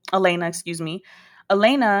or Elena, excuse me,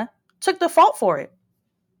 Elena took the fault for it.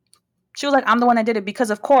 She was like, I'm the one that did it because,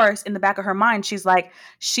 of course, in the back of her mind, she's like,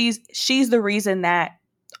 she's the reason that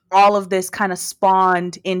all of this kind of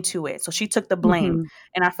spawned into it. So she took the blame. Mhm.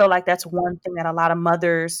 And I feel like that's one thing that a lot of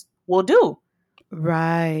mothers will do.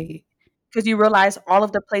 Right. Because you realize all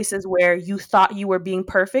of the places where you thought you were being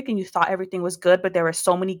perfect and you thought everything was good, but there were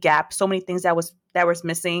so many gaps, so many things that was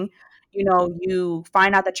missing. You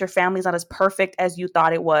find out that your family's not as perfect as you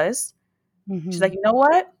thought it was. She's like, Mhm. you know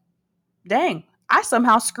what? Dang, I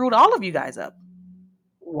somehow screwed all of you guys up.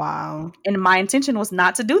 Wow. And my intention was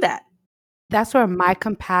not to do that. That's where my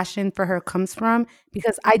compassion for her comes from,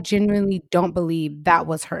 because I genuinely don't believe that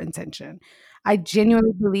was her intention. I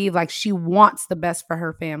genuinely believe like she wants the best for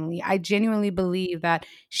her family. I genuinely believe that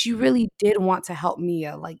she really did want to help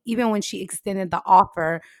Mia. Like, even when she extended the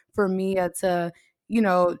offer for Mia to,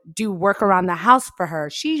 do work around the house for her,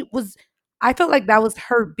 I felt like that was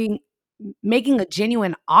her making a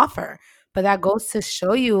genuine offer. But that goes to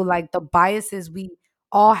show you like the biases we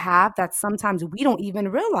all have that sometimes we don't even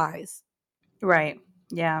realize. Right.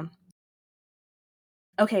 Yeah.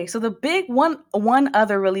 Okay, so the big one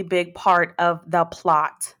other really big part of the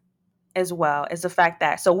plot as well is the fact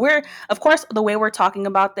that, so we're, of course, the way we're talking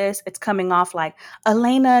about this, it's coming off like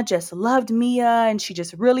Elena just loved Mia and she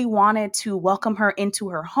just really wanted to welcome her into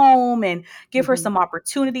her home and give her Mhm. some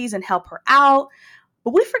opportunities and help her out.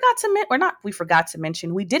 But we forgot to or not we forgot to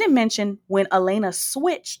mention, we didn't mention when Elena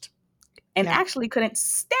switched and Yeah, actually couldn't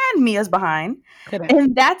stand Mia's behind. couldn't.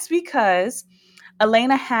 And that's because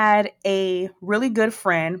Elena had a really good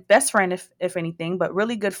friend, best friend if anything, but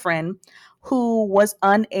really good friend who was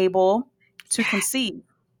unable to conceive.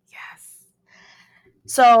 Yes.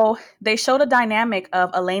 So they showed a dynamic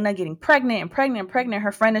of Elena getting pregnant and pregnant and pregnant.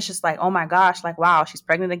 Her friend is just like, oh my gosh, like, wow, she's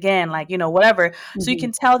pregnant again, like, whatever. So you Mhm.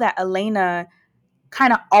 can tell that Elena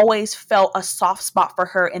kind of always felt a soft spot for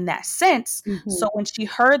her in that sense. Mhm. So when she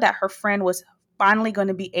heard that her friend was finally going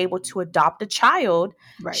to be able to adopt a child,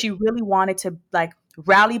 Right. she really wanted to like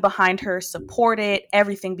rally behind her, support it,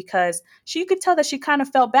 everything, because she could tell that she kind of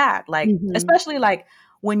felt bad. Like, Mhm. especially like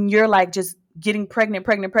when you're like just getting pregnant,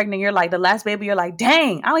 you're like the last baby, you're like,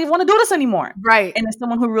 dang, I don't even want to do this anymore. Right. And then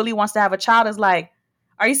someone who really wants to have a child is like,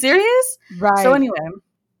 Are you serious? So Right. anyway,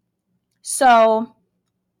 so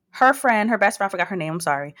her friend, her best friend, I forgot her name, I'm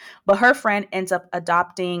sorry, but her friend ends up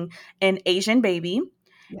adopting an Asian baby.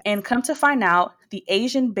 Yes. And come to find out, the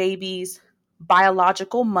Asian baby's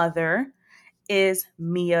biological mother is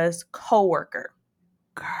Mia's coworker.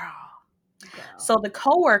 Girl. Girl. So the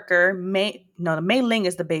coworker, the Mei Ling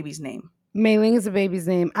is the baby's name. Mei Ling is the baby's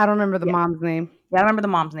name. I don't remember the Yeah. mom's name. Yeah, I don't remember the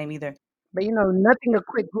mom's name either. But nothing a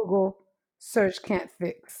quick Google search can't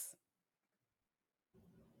fix.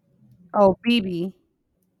 Oh, BB.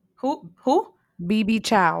 Who? BB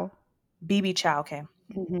Chow. BB Chow, okay.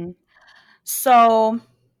 Mhm. So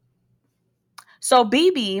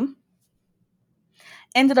BB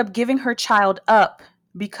ended up giving her child up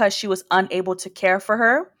because she was unable to care for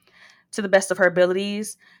her to the best of her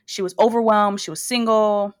abilities. She was overwhelmed. She was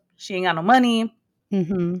single. She ain't got no money.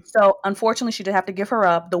 Mhm. So unfortunately, she did have to give her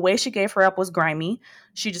up. The way she gave her up was grimy.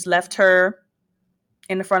 She just left her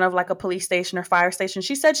in the front of like a police station or fire station.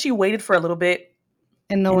 She said she waited for a little bit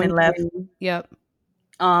And no and one then left. came. Yep.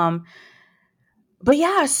 Um, but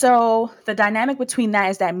yeah, so the dynamic between that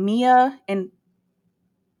is that Mia, and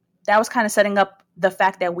that was kind of setting up the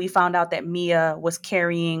fact that we found out that Mia was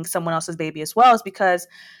carrying someone else's baby as well, is because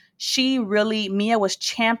Mia was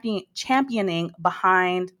championing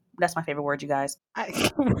behind, that's my favorite word, you guys,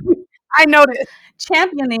 I I noticed.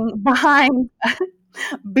 championing behind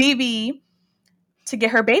BB to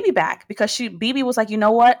get her baby back, because BB was like, you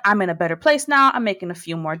know what? I'm in a better place now. I'm making a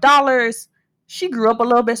few more dollars. She grew up a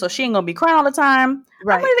little bit, so she ain't gonna be crying all the time. I'm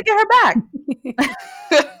Right. ready to get her back.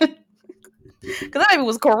 Because that baby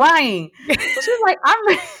was crying. So she was like, I'm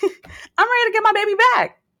ready to get my baby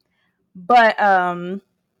back. But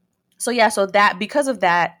so yeah, so that because of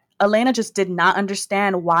that, Elena just did not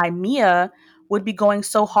understand why Mia would be going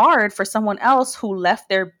so hard for someone else who left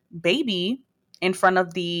their baby in front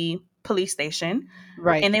of the police station,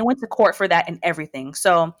 Right. and they went to court for that and everything.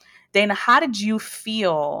 So, Dana, how did you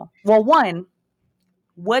feel? Well, one,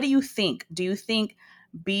 what do you think? Do you think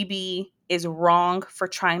BB is wrong for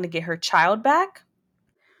trying to get her child back?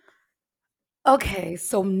 Okay,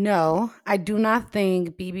 so no, I do not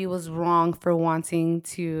think BB was wrong for wanting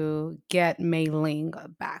to get Mei Ling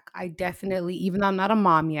back. I definitely, even though I'm not a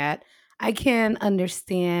mom yet, I can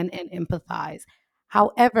understand and empathize.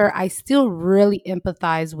 However, I still really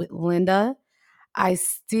empathize with Linda. I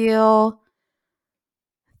still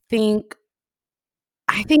think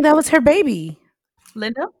I think that was her baby.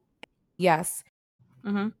 Linda? Yes.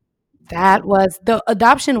 Mm-hmm. That was the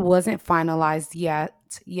adoption wasn't finalized yet.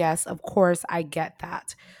 Yes, of course I get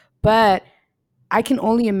that. But I can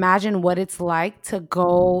only imagine what it's like to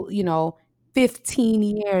go, 15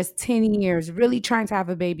 years, 10 years, really trying to have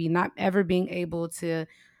a baby, not ever being able to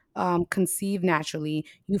conceive naturally.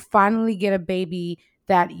 You finally get a baby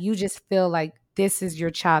that you just feel like this is your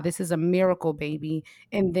child. This is a miracle baby.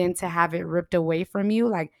 And then to have it ripped away from you,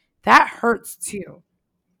 like that hurts too.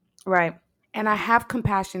 Right. And I have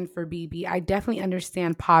compassion for BB. I definitely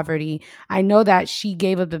understand poverty. I know that she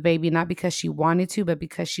gave up the baby not because she wanted to, but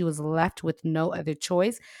because she was left with no other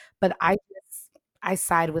choice. But I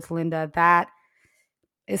side with Linda. That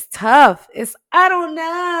is tough. I don't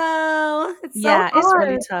know. It's so Yeah, it's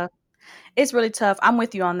really hard. tough. It's really tough. I'm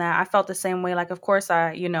with you on that. I felt the same way. Like, of course,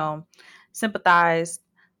 I, sympathize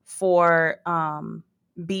for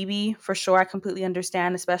BB for sure. I completely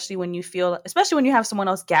understand, especially when you have someone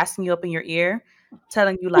else gassing you up in your ear,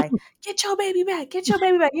 telling you like, "Get your baby back, get your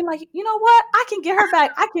baby back." You're like, you know what? I can get her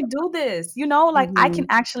back. I can do this. Like I can Mhm,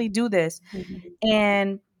 actually do this. mhm.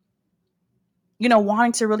 And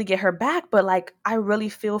wanting to really get her back, but like I really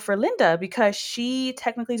feel for Linda because she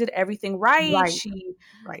technically did everything right. Right, She,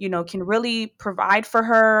 right. can really provide for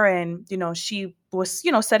her, and she was,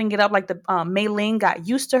 setting it up like the Mei Ling got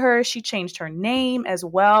used to her. She changed her name as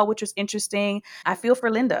well, which was interesting. I feel for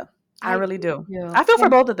Linda. I I really do. do. I feel for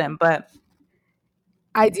And both of them, but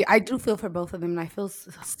I do feel for both of them, and I feel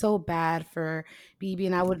so bad for BB,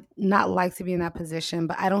 and I would not like to be in that position,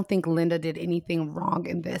 but I don't think Linda did anything wrong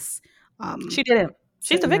in this, she didn't.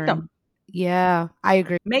 She's the scenario. victim. Yeah, I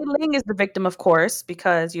agree. Mei Ling is the victim, of course,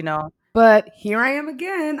 because But here I am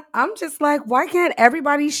again. I'm just like, why can't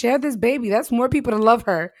everybody share this baby? That's more people to love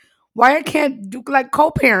her. Why I can't do like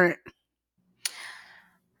co-parent?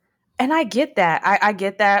 and I get that. I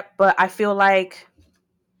get that, but I feel like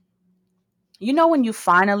when you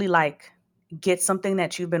finally like get something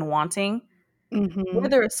that you've been wanting, Mhm.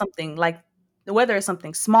 whether it's something like whether it's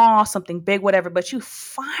something small, something big, whatever, but you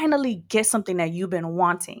finally get something that you've been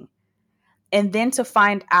wanting. And then to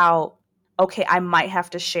find out, okay, I might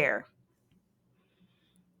have to share.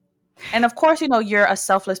 And of course, you're a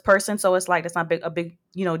selfless person, so it's like that's not a big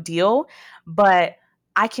deal. But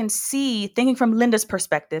I can see, thinking from Linda's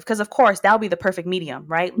perspective, because of course that would be the perfect medium,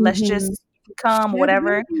 right? Let's Mhm. just come, Share the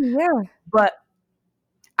whatever. baby, yeah. But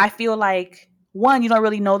I feel like, one, you don't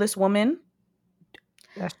really know this woman.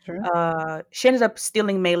 That's true. She ended up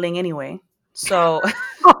stealing Mei Ling anyway. So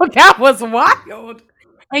Oh, that was wild.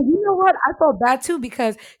 And you know what? I felt bad too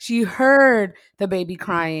because she heard the baby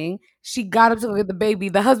crying. She got up to go get the baby.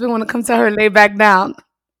 The husband want to come tell her lay back down.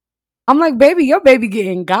 I'm like, baby, your baby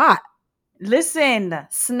getting got. listen,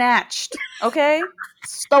 snatched, okay?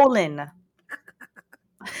 Stolen.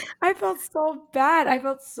 I felt so bad. I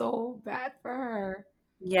felt so bad for her.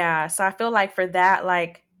 Yeah, so I feel like for that,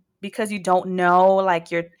 like, because you don't know,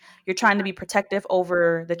 like, you're trying to be protective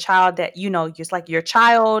over the child that you know, just like your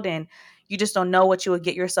child, and you just don't know what you would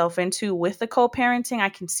get yourself into with the co-parenting. I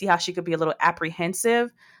can see how she could be a little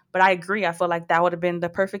apprehensive, but I agree. I feel like that would have been the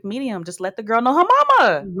perfect medium. Just let the girl know her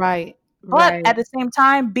mama. Right, But right. at the same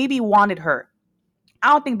time, BB wanted her. I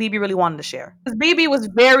don't think BB really wanted to share. Because BB was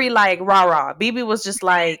very like rah rah. BB was just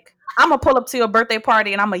like, I'm gonna pull up to your birthday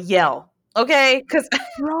party and I'm gonna yell. Okay? Because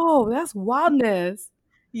Bro, that's wildness.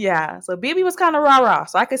 yeah, so BB was kind of rah rah.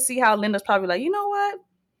 So I could see how Linda's probably like, you know what?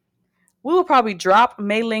 We will probably drop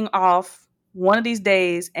Mei Ling off one of these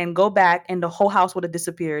days and go back, and the whole house would have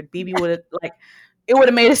disappeared. BB would have like, it would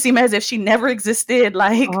have made it seem as if she never existed.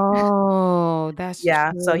 Like, Oh, that's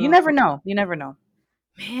yeah. So you true. never know. You never know.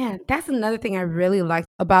 Man, that's another thing I really liked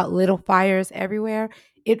about Little Fires Everywhere.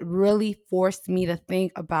 It really forced me to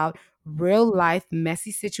think about real life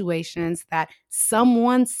messy situations that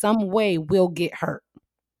someone, some way will get hurt.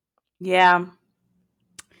 Yeah.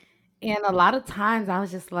 And a lot of times I was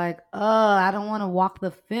just like, oh, I don't want to walk the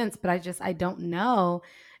fence, but I don't know.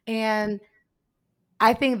 And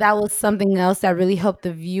I think that was something else that really helped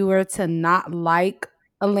the viewer to not like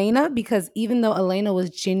Elena because even though Elena was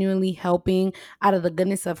genuinely helping out of the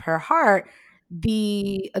goodness of her heart,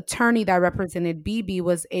 the attorney that represented BB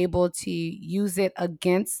was able to use it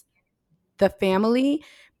against the family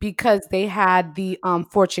because they had the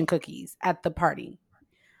fortune cookies at the party.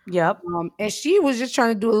 Yep. And she was just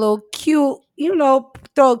trying to do a little cute,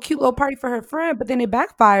 throw a cute little party for her friend, but then it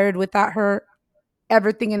backfired without her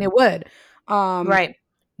ever thinking it would. Um, Right.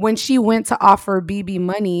 when she went to offer BB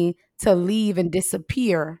money to leave and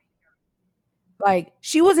disappear, like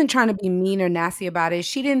she wasn't trying to be mean or nasty about it.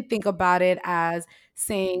 She didn't think about it as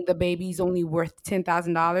saying the baby's only worth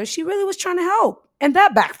 $10,000. She really was trying to help, and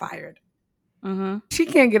that backfired. Mm-hmm. She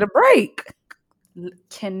can't get a break.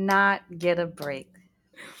 Cannot get a break.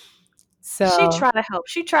 She So tried to help.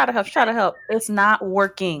 She tried to help. She tried to help. It's not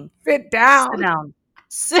working. sit Sit down. down.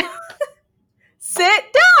 Sit, sit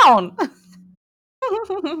down.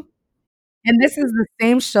 And this is the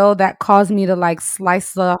same show that caused me to like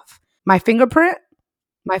slice off my fingerprint,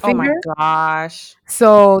 my Oh my finger. gosh.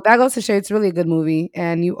 So that goes to show it's really a good movie,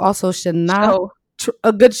 and you also should not So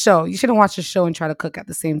a good show. You shouldn't watch a show and try to cook at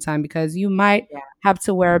the same time because you might yeah. have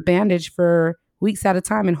to wear a bandage for weeks at a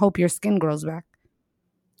time and hope your skin grows back.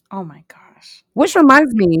 Oh my gosh. Which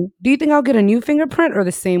reminds me, do you think I'll get a new fingerprint or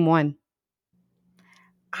the same one?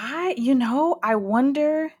 I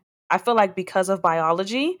wonder. I feel like because of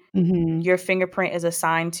biology, Mhm. your fingerprint is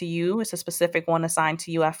assigned to you. It's a specific one assigned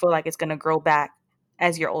to you. I feel like it's going to grow back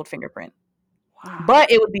as your old fingerprint. Wow,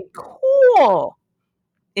 But it would be cool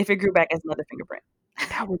if it grew back as another fingerprint.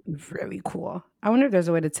 that would be really cool. I wonder if there's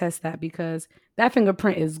a way to test that because that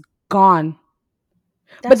fingerprint is gone.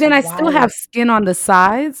 But That's then I still wild. have skin on the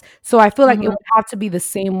sides, so I feel like it Mhm. would have to be the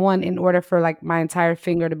same one in order for, like, my entire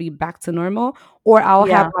finger to be back to normal, or I'll have,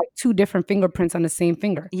 Yeah. like, 2 different fingerprints on the same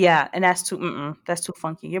finger. Yeah, and that's too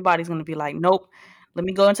funky. Your body's gonna be like, nope. Let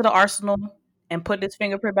me go into the arsenal and put this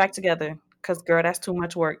fingerprint back together. Cause girl, that's too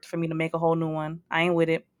much work for me to make a whole new one. I ain't with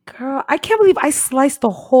it. Girl, I can't believe I sliced the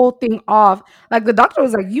whole thing off. Like, the doctor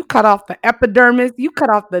was like, "You cut off the epidermis, you cut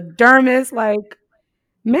off the dermis." Like,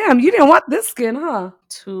 "Ma'am, you didn't want this skin, huh?"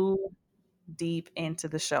 Too deep into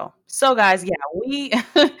the show. So guys, yeah, we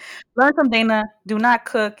learn from Dana. Do not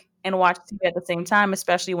cook and watch TV at the same time,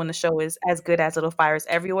 especially when the show is as good as Little Fires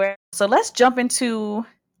Everywhere. So let's jump into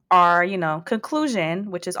our, conclusion,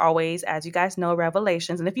 which is always, as you guys know,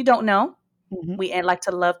 revelations. And if you don't know, Mhm.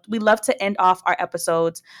 we love to end off our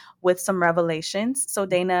episodes with some revelations. So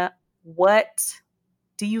Dana, what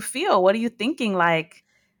do you feel? What are you thinking? Like,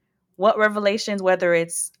 what revelations, whether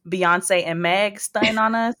it's Beyonce and Meg stunning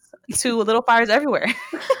on us to Little Fires Everywhere?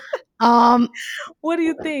 Um, What do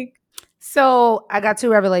you think? so I got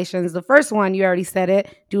 2 revelations. The first one, you already said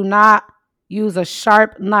it, do not use a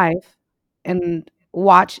sharp knife and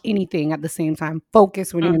watch anything at the same time.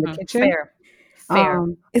 Focus when you're in the kitchen. Fair. Fair.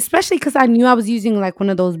 Especially because I knew I was using, like, one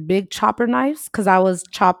of those big chopper knives because I was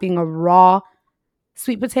chopping a raw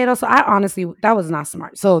sweet potato. So I honestly, that was not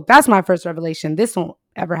smart. So that's my first revelation. This won't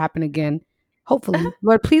ever happen again. Hopefully,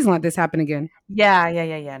 Lord, please don't let this happen again. Yeah, yeah,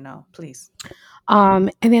 yeah, yeah. No, please.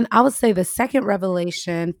 And then I would say the second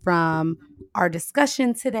revelation from our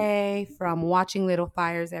discussion today, from watching Little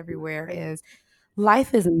Fires Everywhere, is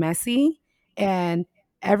life is messy and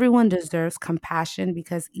everyone deserves compassion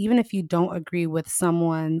because even if you don't agree with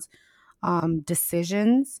someone's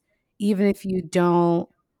decisions, even if you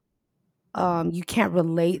can't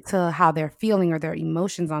relate to how they're feeling or their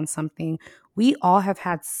emotions on something, we all have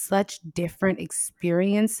had such different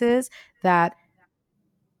experiences that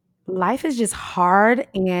life is just hard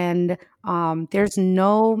and there's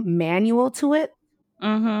no manual to it.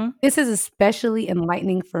 Mm-hmm. This is especially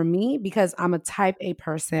enlightening for me because I'm a type A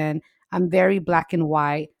person. I'm very black and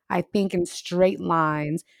white. I think in straight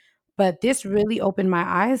lines. But this really opened my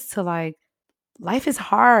eyes to like, life is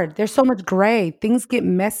hard. There's so much gray. Things get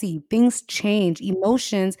messy. Things change.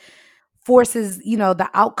 Emotions forces, the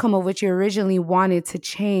outcome of what you originally wanted to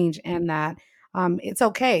change, and that it's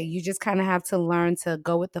okay. You just kind of have to learn to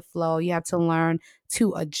go with the flow. You have to learn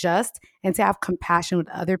to adjust and to have compassion with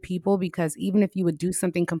other people because even if you would do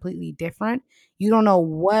something completely different, you don't know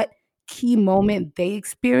what key moment they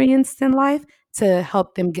experienced in life to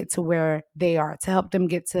help them get to where they are, to help them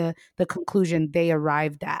get to the conclusion they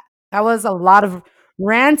arrived at. That was a lot of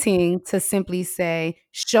ranting to simply say,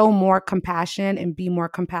 show more compassion and be more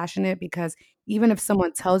compassionate because even if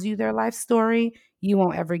someone tells you their life story, you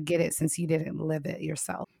won't ever get it since you didn't live it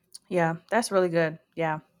yourself. Yeah, that's really good.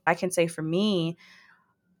 Yeah. I can say for me,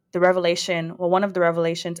 one of the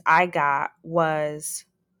revelations I got was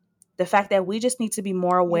the fact that we just need to be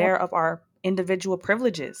more Yep. aware of our individual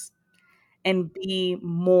privileges and be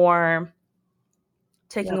more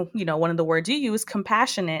Yep. taking, one of the words you use,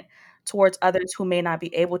 compassionate towards others who may not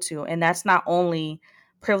be able to. And that's not only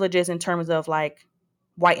privileges in terms of like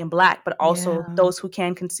white and black, but also Yeah. those who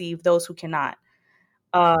can conceive, those who cannot.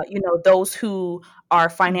 Those who are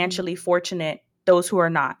Mhm. financially fortunate, those who are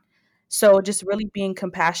not. So just really being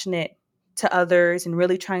compassionate to others and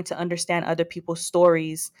really trying to understand other people's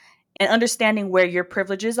stories and understanding where your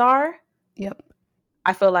privileges are. Yep.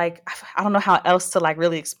 I feel like I don't know how else to like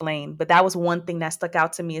really explain, but that was one thing that stuck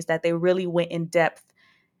out to me is that they really went in depth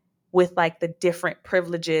with like the different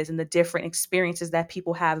privileges and the different experiences that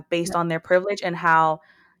people have based Yep. on their privilege and how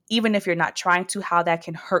even if you're not trying to, how that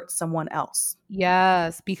can hurt someone else.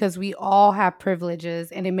 Yes, because we all have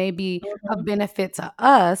privileges and it may be a Mhm. benefit to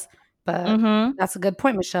us, but Mhm. that's a good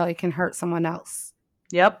point, Michelle. It can hurt someone else.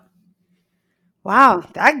 Yep. Wow,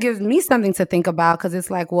 that gives me something to think about because it's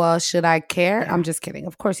like, well, should I care? Yeah. I'm just kidding.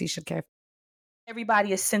 Of course, you should care.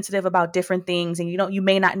 Everybody is sensitive about different things and you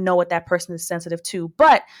may not know what that person is sensitive to,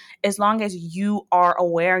 but as long as you are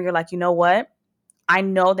aware, you're like, "You know what? I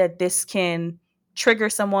know that this can trigger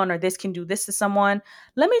someone or this can do this to someone.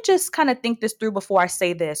 Let me just kind of think this through before I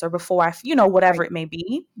say this or before whatever Right, it may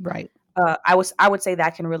be." right. I would say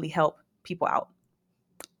that can really help people out.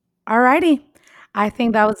 Alrighty. I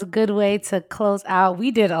think that was a good way to close out.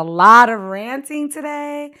 We did a lot of ranting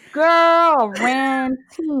today. Girl,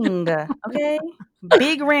 ranting. Okay?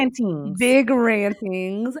 Big rantings. Big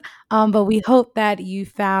rantings. But we hope that you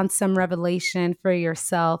found some revelation for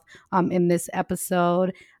yourself in this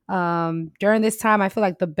episode. During this time, I feel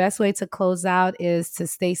like the best way to close out is to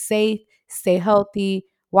stay safe, stay healthy,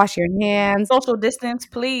 wash your hands, Social distance,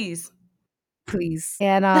 please. please.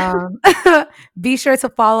 And be sure to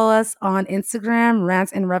follow us on Instagram,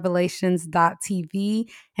 rantsandrevelations.tv,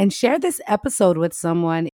 and share this episode with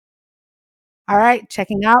someone. All right,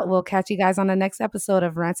 checking out. We'll catch you guys on the next episode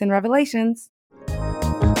of Rants and Revelations.